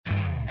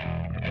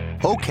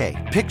Okay,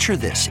 picture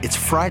this. It's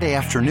Friday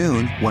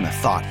afternoon when a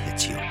thought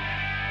hits you.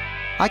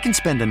 I can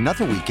spend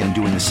another weekend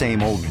doing the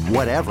same old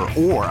whatever,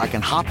 or I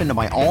can hop into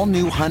my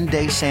all-new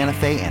Hyundai Santa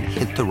Fe and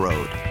hit the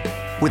road.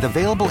 With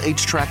available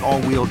H-Track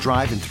all-wheel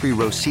drive and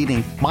 3-row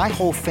seating, my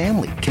whole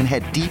family can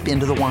head deep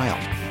into the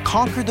wild.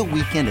 Conquer the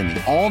weekend in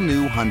the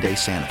all-new Hyundai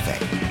Santa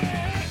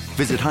Fe.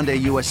 Visit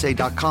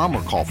HyundaiUSA.com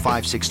or call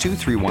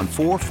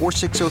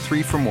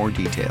 562-314-4603 for more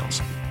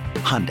details.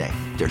 Hyundai,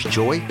 there's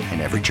joy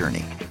in every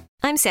journey.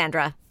 I'm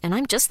Sandra, and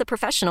I'm just the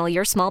professional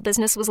your small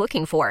business was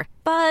looking for.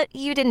 But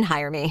you didn't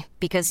hire me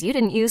because you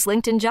didn't use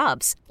LinkedIn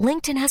Jobs.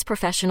 LinkedIn has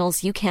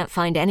professionals you can't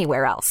find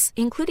anywhere else,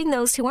 including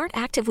those who aren't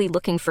actively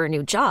looking for a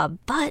new job,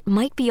 but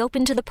might be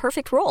open to the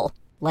perfect role,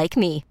 like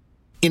me.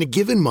 In a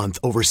given month,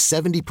 over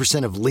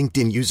 70% of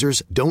LinkedIn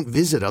users don't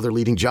visit other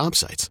leading job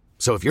sites.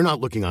 So if you're not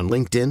looking on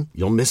LinkedIn,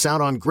 you'll miss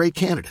out on great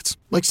candidates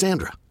like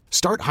Sandra.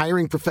 Start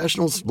hiring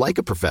professionals like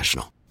a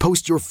professional.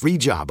 Post your free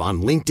job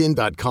on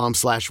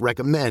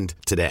linkedin.com/recommend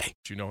today.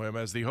 You know him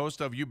as the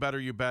host of You Better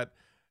You Bet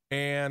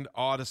and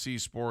Odyssey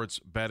Sports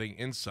Betting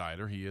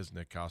Insider. He is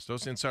Nick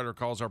Kostos. Insider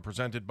calls are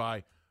presented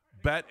by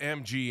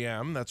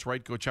BetMGM. That's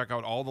right. Go check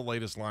out all the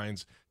latest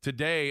lines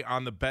today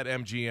on the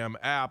BetMGM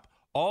app.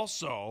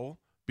 Also,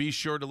 be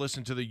sure to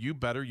listen to the You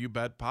Better You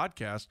Bet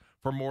podcast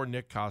for more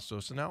Nick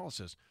Kostos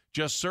analysis.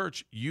 Just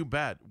search You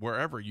Bet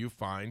wherever you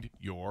find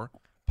your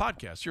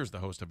podcast. Here's the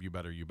host of You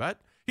Better You Bet.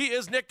 He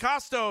is Nick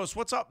Kostos.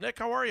 What's up, Nick?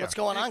 How are you? What's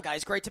going on,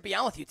 guys? Great to be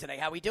on with you today.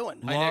 How we doing?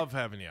 Love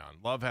having you on.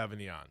 Love having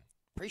you on.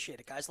 Appreciate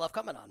it, guys. Love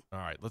coming on. All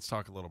right, let's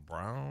talk a little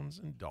Browns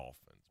and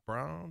Dolphins.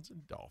 Browns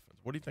and Dolphins.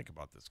 What do you think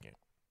about this game?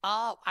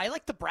 I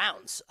like the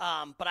Browns,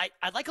 but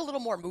I'd like a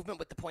little more movement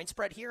with the point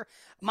spread here.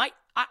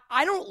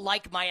 I don't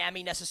like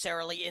Miami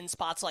necessarily in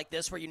spots like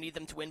this where you need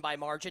them to win by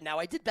margin. Now,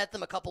 I did bet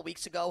them a couple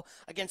weeks ago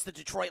against the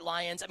Detroit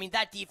Lions. I mean,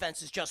 that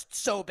defense is just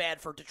so bad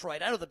for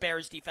Detroit. I know the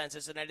Bears' defense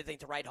isn't anything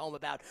to write home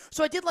about.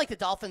 So I did like the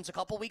Dolphins a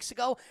couple weeks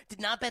ago.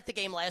 Did not bet the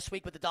game last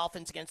week with the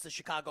Dolphins against the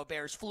Chicago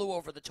Bears. Flew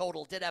over the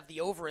total. Did have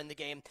the over in the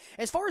game.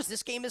 As far as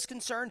this game is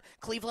concerned,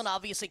 Cleveland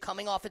obviously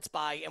coming off its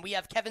bye, and we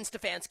have Kevin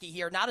Stefanski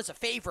here, not as a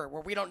favor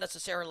where we don't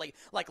necessarily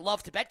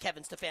love to bet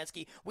Kevin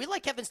Stefanski. We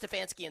like Kevin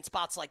Stefanski in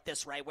spots like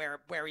this, right,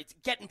 where he's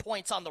getting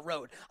points on the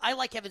road. I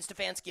like Kevin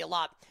Stefanski a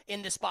lot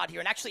in this spot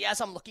here. And actually,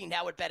 as I'm looking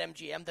now at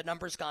BetMGM, the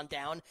number's gone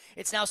down.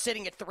 It's now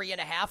sitting at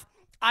 3.5.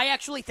 I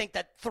actually think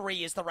that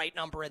 3 is the right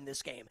number in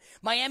this game.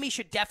 Miami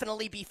should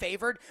definitely be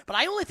favored, but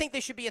I only think they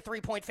should be a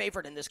 3-point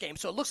favorite in this game.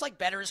 So it looks like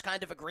bettors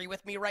kind of agree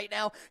with me right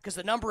now because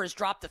the number has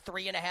dropped to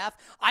 3.5.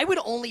 I would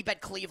only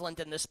bet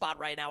Cleveland in this spot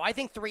right now. I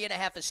think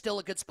 3.5 is still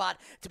a good spot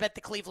to bet the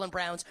Cleveland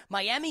Browns.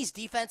 Miami's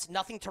defense,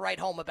 nothing to write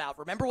home about.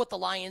 Remember what the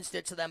Lions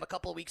did to them a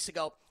couple of weeks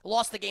ago.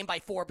 Lost the game by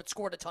 4, but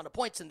scored a ton of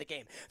points in the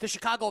game. The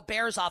Chicago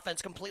Bears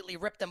offense completely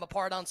ripped them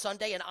apart on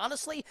Sunday. And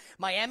honestly,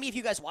 Miami, if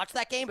you guys watched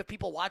that game, if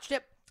people watched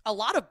it, a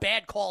lot of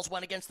bad calls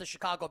went against the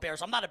Chicago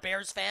Bears. I'm not a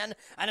Bears fan.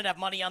 I didn't have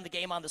money on the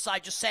game on the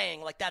side. Just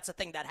saying, that's a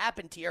thing that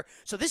happened here.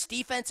 So this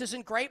defense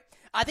isn't great.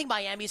 I think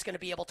Miami's going to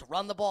be able to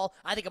run the ball.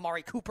 I think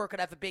Amari Cooper could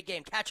have a big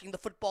game catching the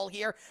football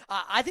here.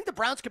 I think the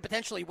Browns could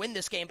potentially win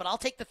this game, but I'll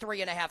take the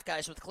 3.5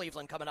 guys with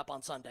Cleveland coming up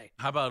on Sunday.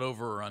 How about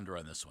over or under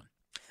on this one?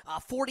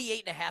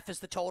 48.5 is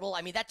the total.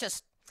 I mean, that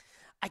just...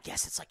 I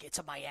guess it's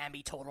a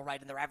Miami total, right?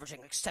 And they're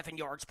averaging 7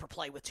 yards per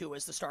play with Tua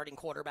as the starting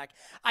quarterback.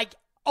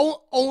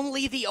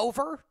 Only the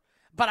over...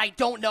 But I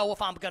don't know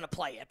if I'm going to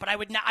play it. But I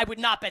would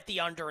not bet the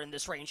under in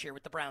this range here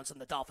with the Browns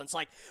and the Dolphins.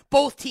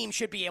 Both teams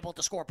should be able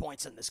to score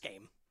points in this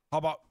game. How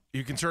about,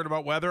 you concerned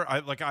about weather?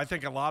 I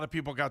think a lot of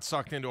people got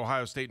sucked into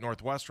Ohio State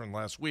Northwestern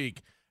last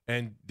week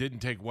and didn't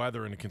take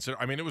weather into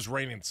consideration. I mean, it was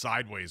raining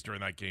sideways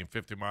during that game,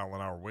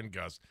 50-mile-an-hour wind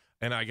gusts.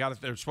 And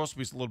there's supposed to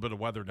be a little bit of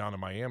weather down in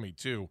Miami,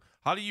 too.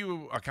 How do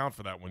you account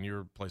for that when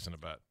you're placing a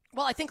bet?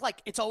 Well, I think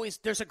it's always,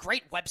 there's a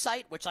great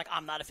website, which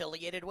I'm not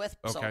affiliated with.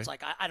 Okay. So it's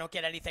I don't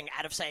get anything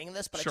out of saying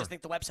this, but Sure. I just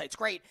think the website's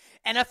great.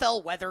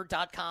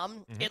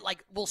 NFLweather.com. Mm-hmm. It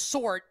will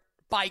sort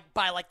by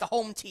the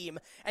home team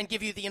and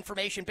give you the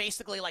information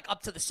basically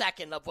up to the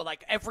second of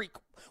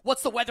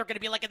what's the weather going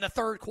to be like in the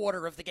third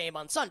quarter of the game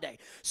on Sunday.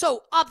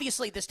 So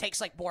obviously this takes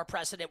more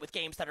precedent with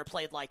games that are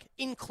played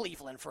in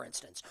Cleveland, for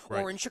instance,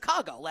 Right. or in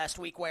Chicago last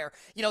week where,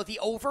 the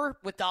over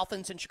with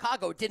Dolphins in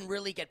Chicago didn't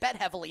really get bet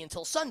heavily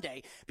until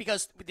Sunday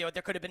because there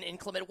could have been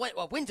inclement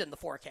wind in the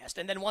forecast.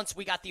 And then once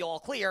we got the all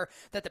clear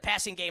that the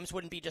passing games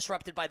wouldn't be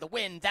disrupted by the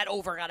wind, that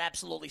over got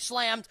absolutely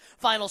slammed.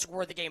 Final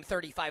score of the game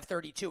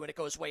 35-32, and it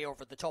goes way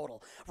over the total.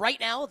 Right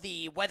now,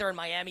 the weather in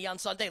Miami on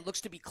Sunday looks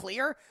to be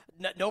clear.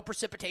 No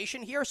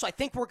precipitation here, so I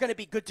think we're going to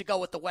be good to go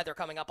with the weather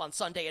coming up on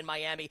Sunday in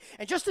Miami.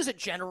 And just as a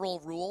general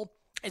rule,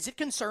 as it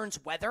concerns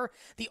weather,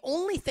 the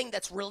only thing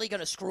that's really going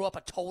to screw up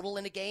a total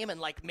in a game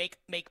and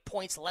make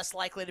points less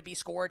likely to be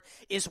scored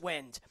is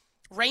wind.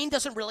 Rain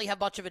doesn't really have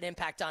much of an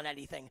impact on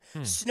anything.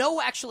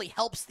 Snow actually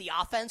helps the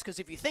offense because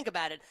if you think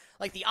about it,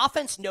 like the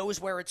offense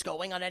knows where it's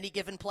going on any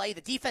given play.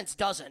 The defense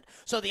doesn't.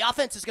 So the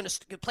offense is going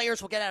to,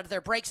 players will get out of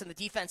their breaks and the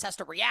defense has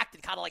to react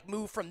and kind of like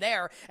move from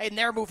there, and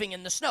they're moving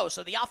in the snow.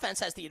 So the offense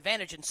has the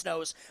advantage in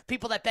snows.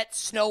 People that bet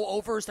snow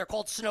overs, they're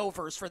called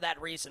snovers for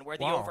that reason, where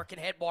the over can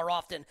hit more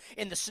often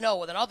in the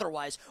snow than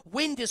otherwise.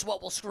 Wind is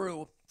what will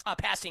screw a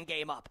passing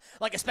game up,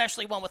 like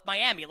especially one with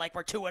Miami, like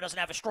where Tua doesn't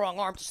have a strong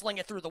arm to sling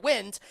it through the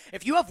winds.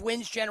 If you have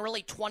winds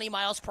generally 20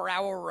 miles per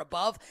hour or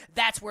above,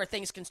 that's where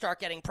things can start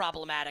getting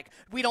problematic.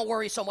 We don't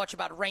worry so much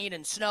about rain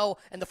and snow,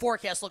 and the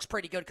forecast looks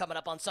pretty good coming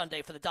up on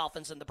Sunday for the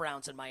Dolphins and the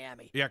Browns in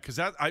Miami. Yeah, because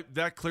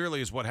that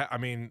clearly is what I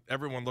mean,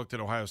 everyone looked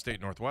at Ohio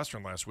State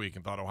Northwestern last week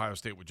and thought Ohio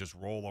State would just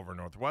roll over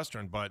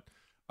Northwestern, but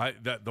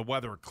the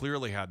weather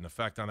clearly had an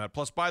effect on that.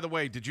 Plus, by the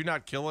way, did you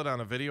not kill it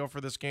on a video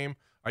for this game?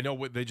 I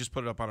know they just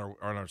put it up on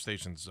our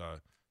station's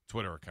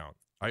Twitter account.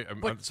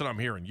 That's what I'm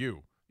hearing.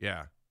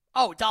 Yeah.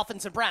 Oh,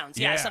 Dolphins and Browns.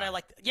 Yeah, I said I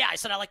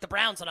like the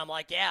Browns, and I'm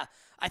like, yeah,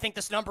 I think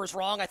this number's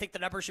wrong. I think the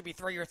number should be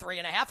 3 or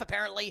 3.5.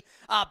 Apparently,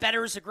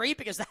 bettors agree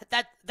because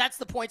that's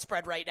the point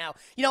spread right now.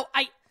 You know,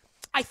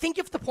 I think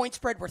if the point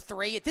spread were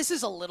 3, this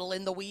is a little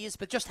in the weeds,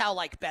 but just how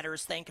like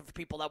bettors think of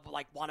people that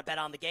like want to bet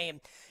on the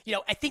game. You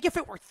know, I think if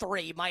it were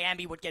 3,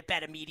 Miami would get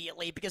bet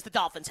immediately because the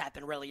Dolphins have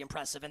been really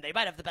impressive and they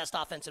might have the best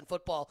offense in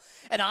football.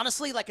 And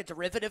honestly, like a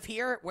derivative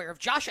here, where if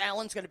Josh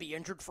Allen's going to be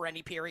injured for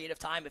any period of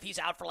time, if he's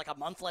out for like a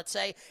month, let's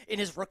say, in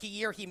his rookie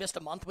year, he missed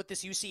a month with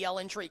this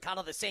UCL injury, kind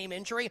of the same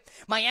injury.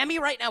 Miami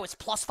right now is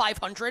plus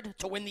 500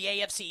 to win the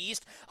AFC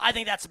East. I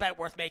think that's a bet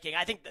worth making.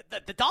 I think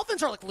the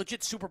Dolphins are like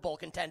legit Super Bowl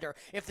contender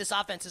if this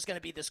offense is going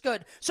to be this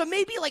good. So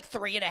maybe like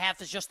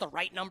 3.5 is just the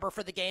right number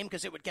for the game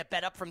because it would get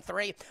bet up from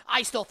 3.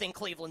 I still think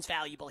Cleveland's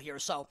valuable here.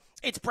 So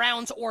it's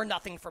Browns or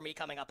nothing for me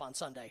coming up on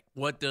Sunday.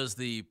 What does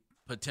the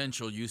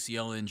potential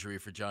UCL injury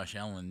for Josh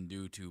Allen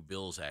do to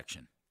Bills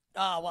action?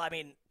 Well, I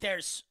mean,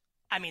 there's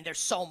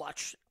so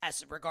much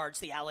as regards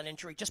the Allen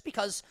injury, just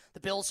because the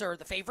Bills are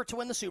the favorite to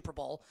win the Super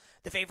Bowl,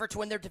 the favorite to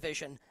win their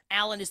division.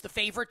 Allen is the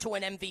favorite to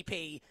win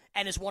MVP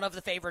and is one of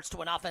the favorites to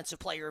win Offensive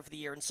Player of the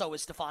Year, and so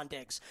is Stephon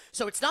Diggs.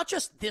 So it's not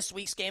just this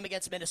week's game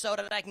against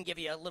Minnesota, and I can give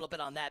you a little bit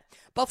on that.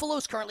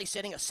 Buffalo's currently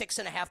sitting a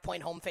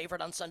 6.5-point home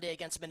favorite on Sunday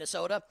against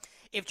Minnesota.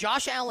 If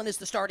Josh Allen is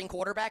the starting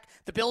quarterback,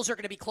 the Bills are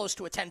going to be close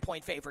to a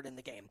 10-point favorite in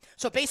the game.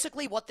 So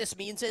basically what this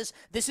means is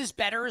this is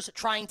bettors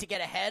trying to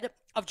get ahead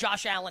of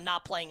Josh Allen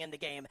not playing in the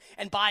game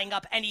and buying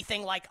up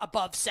anything like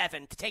above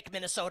 7 to take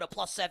Minnesota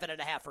plus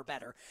 7.5 or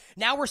better.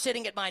 Now we're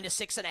sitting at minus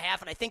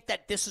 6.5, and I think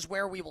that this is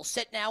where we will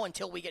sit now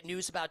until we get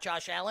news about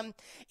Josh Allen.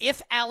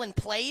 If Allen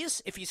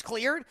plays, if he's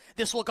cleared,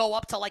 this will go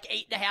up to like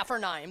 8.5 or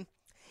 9.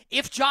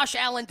 If Josh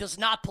Allen does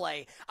not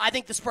play, I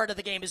think the spread of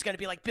the game is going to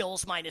be like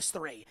Bills minus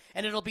 3.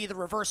 And it'll be the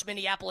reverse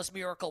Minneapolis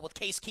Miracle with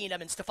Case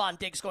Keenum and Stephon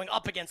Diggs going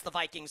up against the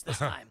Vikings this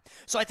time.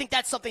 So I think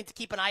that's something to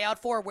keep an eye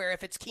out for, where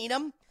if it's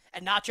Keenum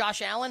and not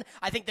Josh Allen,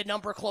 I think the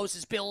number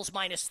closes Bills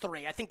minus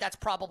 3. I think that's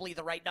probably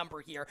the right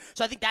number here.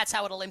 So I think that's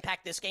how it'll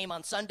impact this game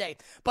on Sunday.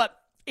 But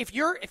if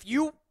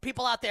you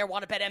people out there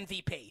want to bet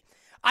MVP,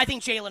 I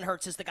think Jalen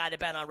Hurts is the guy to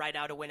bet on right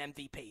now to win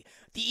MVP.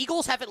 The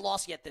Eagles haven't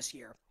lost yet this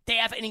year. They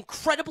have an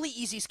incredibly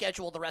easy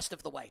schedule the rest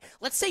of the way.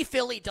 Let's say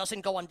Philly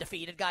doesn't go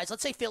undefeated, guys.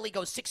 Let's say Philly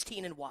goes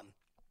 16-1.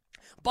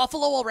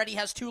 Buffalo already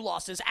has 2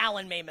 losses.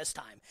 Allen may miss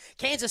time.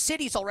 Kansas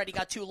City's already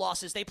got 2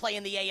 losses. They play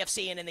in the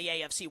AFC and in the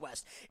AFC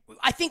West.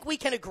 I think we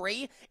can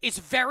agree it's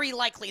very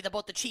likely that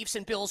both the Chiefs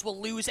and Bills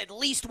will lose at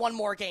least one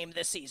more game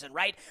this season,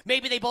 right?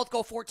 Maybe they both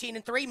go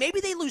 14-3.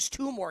 Maybe they lose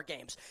 2 more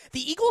games.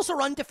 The Eagles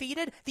are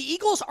undefeated. The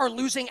Eagles are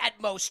losing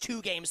at most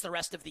 2 games the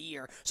rest of the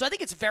year. So I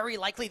think it's very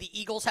likely the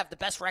Eagles have the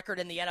best record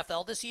in the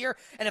NFL this year.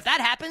 And if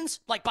that happens,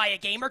 like by a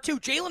game or 2,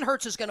 Jalen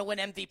Hurts is going to win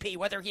MVP,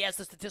 whether he has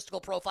the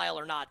statistical profile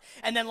or not.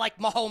 And then like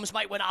Mahomes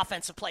might win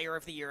Offensive Player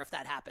of the Year if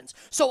that happens.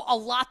 So a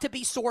lot to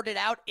be sorted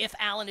out if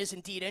Allen is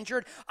indeed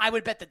injured. I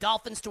would bet the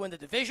Dolphins to win the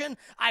division.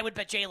 I would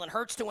bet Jalen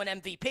Hurts to win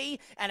MVP.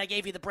 And I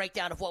gave you the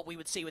breakdown of what we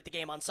would see with the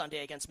game on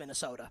Sunday against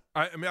Minnesota.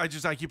 I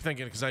keep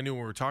thinking, because I knew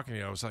when we were talking to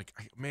you, I was like,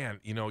 man,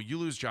 you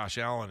lose Josh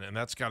Allen, and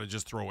that's got to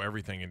just throw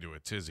everything into a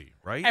tizzy,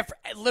 right?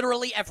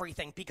 Literally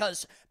everything,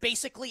 because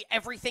basically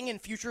everything in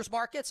futures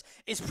markets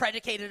is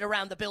predicated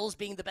around the Bills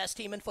being the best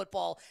team in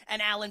football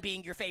and Allen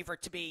being your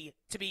favorite to be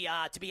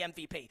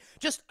MVP.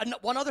 Just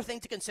one other thing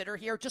to consider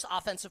here, just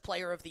Offensive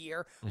Player of the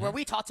Year, where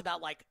we talked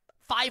about like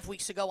 5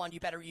 weeks ago on You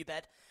Better You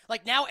Bet.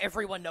 Like now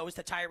everyone knows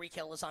that Tyreek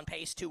Hill is on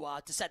pace to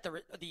set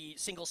the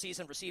single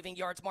season receiving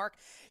yards mark.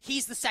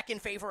 He's the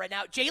second favorite right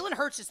now. Jalen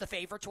Hurts is the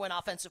favorite to win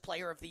Offensive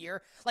Player of the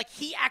Year. Like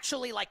he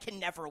actually can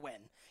never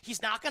win.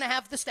 He's not going to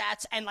have the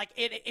stats, and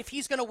if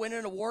he's going to win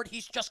an award,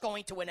 he's just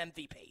going to win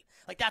MVP.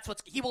 Like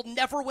he will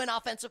never win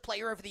Offensive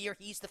Player of the Year.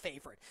 He's the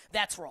favorite.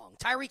 That's wrong.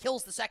 Tyreek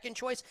Hill's the second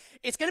choice.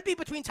 It's going to be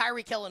between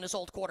Tyreek Hill and his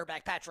old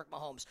quarterback, Patrick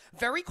Mahomes.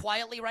 Very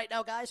quietly right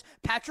now, guys,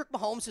 Patrick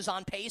Mahomes is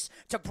on pace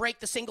to break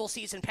break the single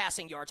season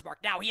passing yards mark.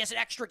 Now, he has an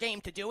extra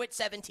game to do it,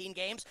 17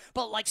 games,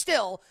 but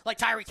still,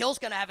 Tyreek Hill's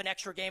going to have an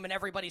extra game, and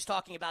everybody's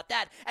talking about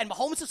that. And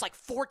Mahomes is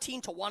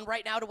 14-1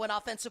 right now to win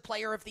Offensive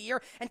Player of the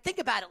Year. And think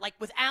about it,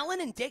 with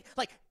Allen and Diggs,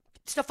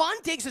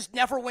 Stephon Diggs is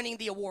never winning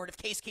the award if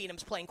Case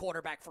Keenum's playing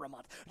quarterback for a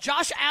month.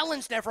 Josh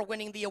Allen's never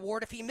winning the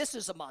award if he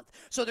misses a month.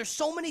 So there's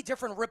so many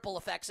different ripple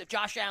effects if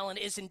Josh Allen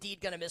is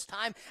indeed going to miss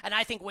time, and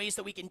I think ways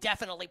that we can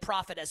definitely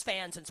profit as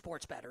fans and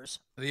sports bettors.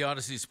 The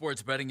Odyssey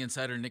Sports Betting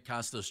Insider, Nick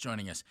Kostos,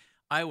 joining us.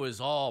 I was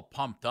all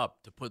pumped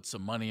up to put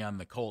some money on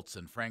the Colts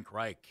and Frank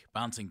Reich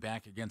bouncing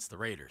back against the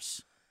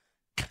Raiders.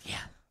 Yeah.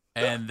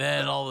 And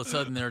then all of a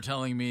sudden they're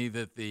telling me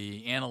that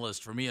the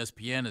analyst from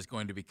ESPN is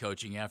going to be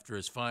coaching after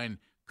his fine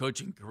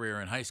coaching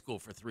career in high school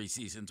for 3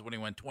 seasons when he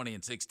went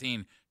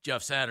 20-16,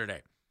 Jeff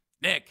Saturday.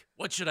 Nick,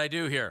 what should I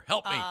do here?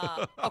 Help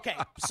me. Okay,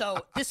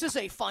 so this is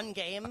a fun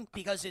game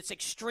because it's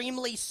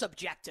extremely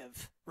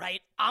subjective, right?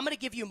 I'm going to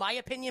give you my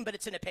opinion, but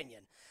it's an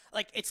opinion.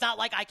 It's not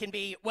like I can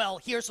be,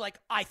 here's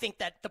I think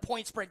that the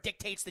point spread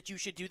dictates that you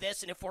should do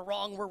this, and if we're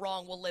wrong,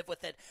 we'll live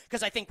with it,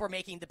 because I think we're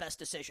making the best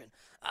decision.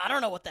 I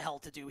don't know what the hell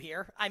to do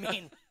here. I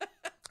mean,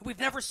 we've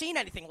never seen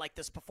anything like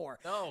this before.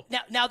 No.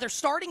 Now they're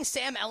starting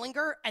Sam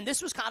Ehlinger, and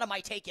this was kind of my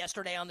take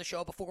yesterday on the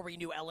show before we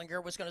knew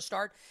Ehlinger was going to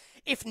start.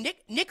 If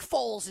Nick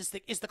Foles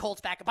is the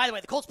Colts back, by the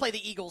way, the Colts play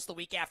the Eagles the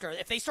week after.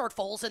 If they start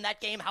Foles in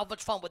that game, how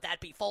much fun would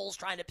that be? Foles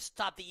trying to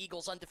stop the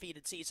Eagles'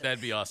 undefeated season.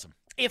 That'd be awesome.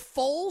 If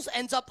Foles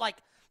ends up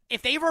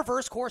if they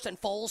reverse course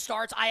and Foles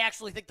starts, I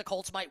actually think the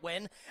Colts might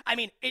win. I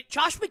mean,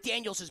 Josh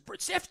McDaniels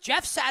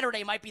Jeff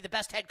Saturday might be the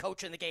best head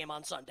coach in the game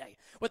on Sunday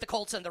with the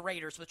Colts and the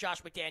Raiders with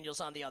Josh McDaniels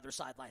on the other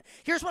sideline.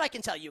 Here's what I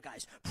can tell you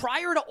guys.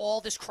 Prior to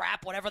all this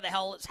crap, whatever the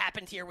hell has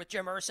happened here with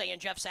Jim Irsay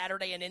and Jeff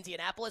Saturday in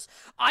Indianapolis,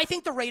 I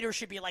think the Raiders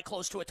should be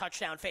close to a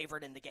touchdown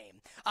favorite in the game.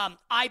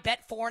 I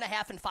bet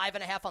 4.5 and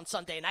 5.5 on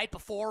Sunday night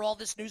before all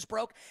this news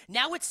broke.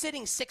 Now it's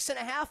sitting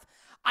 6.5.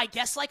 I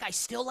guess I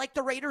still like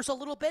the Raiders a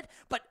little bit,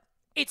 but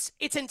it's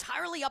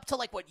entirely up to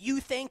what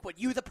you think, what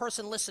you, the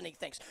person listening,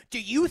 thinks.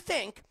 Do you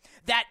think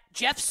that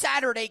Jeff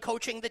Saturday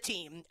coaching the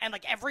team and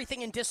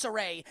everything in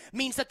disarray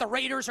means that the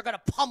Raiders are going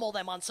to pummel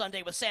them on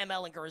Sunday with Sam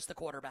Ehlinger as the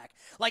quarterback?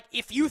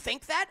 If you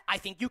think that, I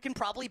think you can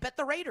probably bet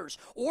the Raiders.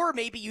 Or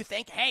maybe you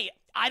think, hey,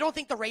 I don't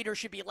think the Raiders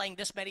should be laying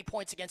this many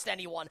points against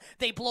anyone.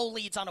 They blow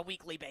leads on a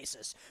weekly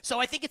basis. So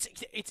I think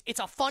it's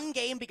a fun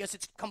game because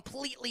it's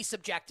completely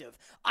subjective.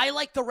 I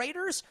like the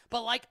Raiders,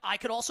 but I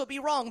could also be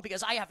wrong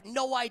because I have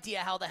no idea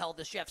how the hell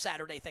this Jeff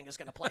Saturday thing is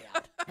going to play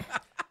out.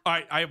 All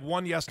right, I have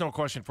one yes/no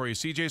question for you.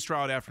 C.J.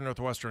 Stroud after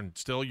Northwestern,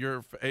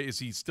 is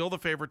he still the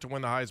favorite to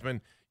win the Heisman?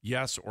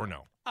 Yes or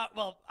no?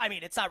 Well, I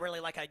mean, it's not really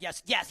a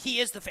yes. Yes, he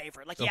is the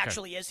favorite. He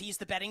actually is. He's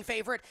the betting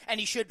favorite, and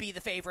he should be the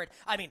favorite.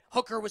 I mean,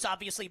 Hooker was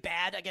obviously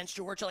bad against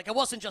Georgia. It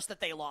wasn't just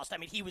that they lost. I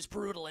mean, he was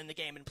brutal in the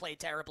game and played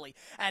terribly.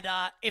 And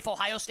if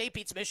Ohio State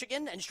beats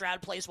Michigan and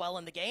Stroud plays well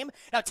in the game,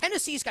 now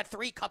Tennessee's got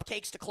 3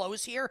 cupcakes to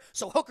close here,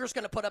 so Hooker's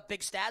going to put up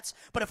big stats.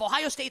 But if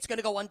Ohio State's going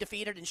to go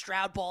undefeated and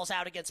Stroud balls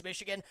out against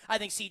Michigan, I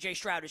think C.J.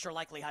 Stroud is your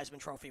likely Heisman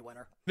Trophy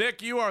winner.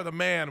 Nick, you are the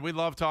man. We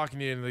love talking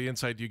to you and the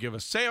insight you give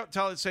us.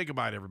 Say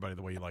goodbye to everybody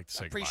the way you like to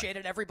say goodbye. Appreciate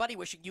it, everybody.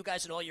 Wishing you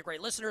guys and all your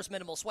great listeners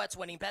minimal sweats,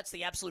 winning bets,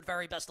 the absolute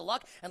very best of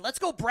luck. And let's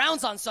go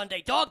Browns on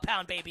Sunday. Dog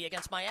pound, baby,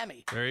 against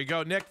Miami. There you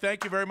go. Nick,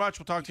 thank you very much.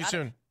 We'll talk to you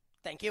soon.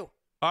 Thank you.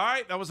 All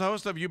right, that was the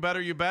host of You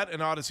Better You Bet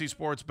and Odyssey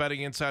Sports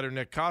Betting Insider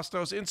Nick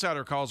Kostos.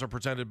 Insider calls are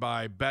presented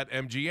by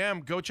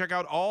BetMGM. Go check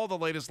out all the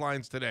latest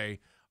lines today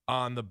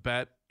on the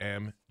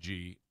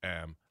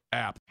BetMGM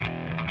app.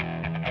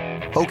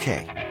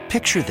 Okay,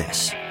 picture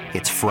this.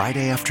 It's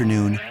Friday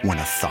afternoon when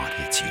a thought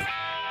hits you.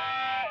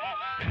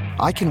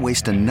 I can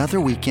waste another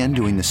weekend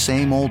doing the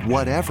same old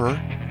whatever,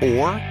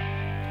 or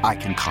I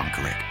can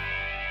conquer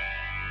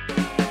it.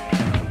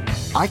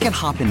 I can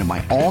hop into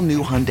my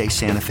all-new Hyundai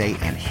Santa Fe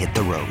and hit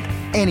the road.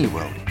 Any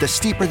road. The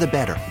steeper, the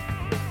better.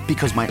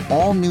 Because my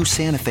all-new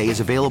Santa Fe is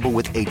available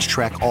with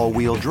H-Track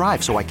all-wheel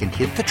drive, so I can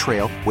hit the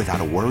trail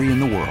without a worry in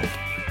the world.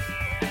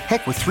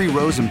 Heck, with 3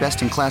 rows and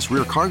best-in-class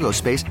rear cargo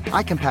space,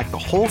 I can pack the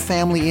whole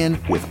family in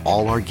with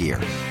all our gear.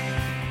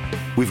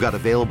 We've got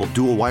available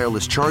dual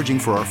wireless charging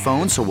for our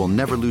phones, so we'll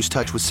never lose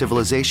touch with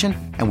civilization,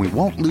 and we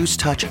won't lose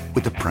touch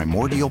with the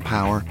primordial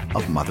power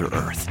of Mother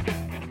Earth.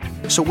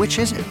 So which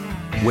is it?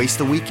 Waste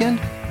the weekend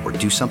or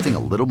do something a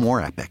little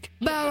more epic?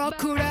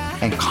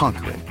 And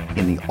conquer it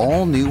in the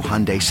all-new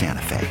Hyundai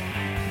Santa Fe.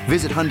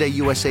 Visit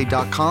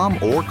HyundaiUSA.com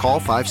or call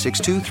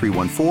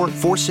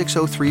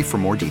 562-314-4603 for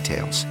more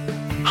details.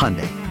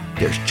 Hyundai,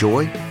 there's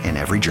joy in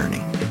every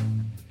journey.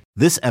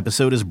 This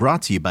episode is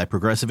brought to you by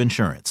Progressive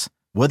Insurance.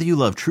 Whether you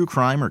love true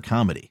crime or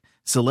comedy,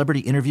 celebrity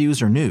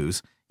interviews or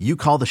news, you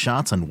call the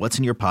shots on what's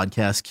in your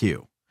podcast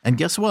queue. And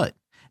guess what?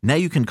 Now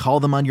you can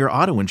call them on your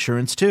auto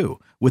insurance too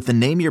with the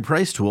Name Your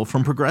Price tool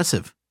from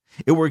Progressive.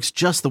 It works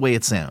just the way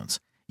it sounds.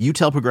 You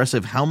tell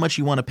Progressive how much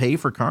you want to pay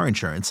for car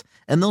insurance,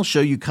 and they'll show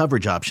you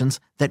coverage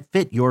options that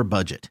fit your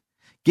budget.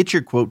 Get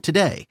your quote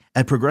today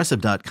at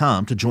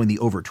Progressive.com to join the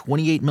over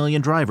 28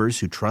 million drivers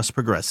who trust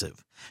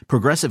Progressive.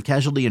 Progressive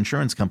Casualty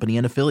Insurance Company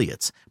and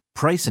Affiliates.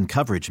 Price and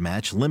coverage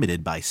match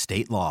limited by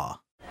state law.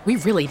 we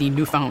really need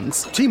new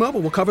phones. T-Mobile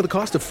will cover the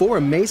cost of 4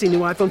 amazing new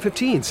iPhone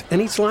 15s, and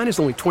each line is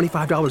only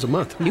 $25 a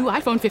month. New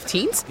iPhone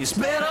 15s? It's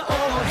better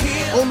over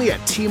here. Only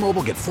at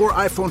T-Mobile, get 4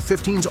 iPhone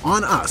 15s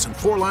on us and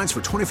 4 lines for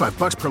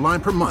 $25 per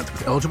line per month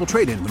with eligible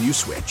trade-in when you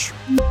switch.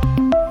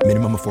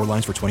 Minimum of 4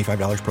 lines for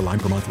 $25 per line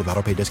per month with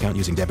autopay discount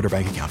using debit or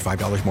bank account.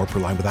 $5 more per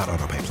line without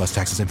autopay, plus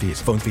taxes and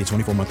fees. Phone fee at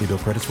 24 monthly bill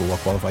credits for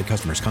well-qualified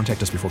customers.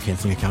 Contact us before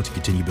canceling account to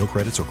continue bill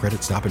credits or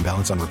credit stop and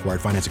balance on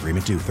required finance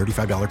agreement due.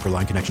 $35 per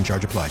line connection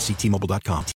charge applies. See T-Mobile.com.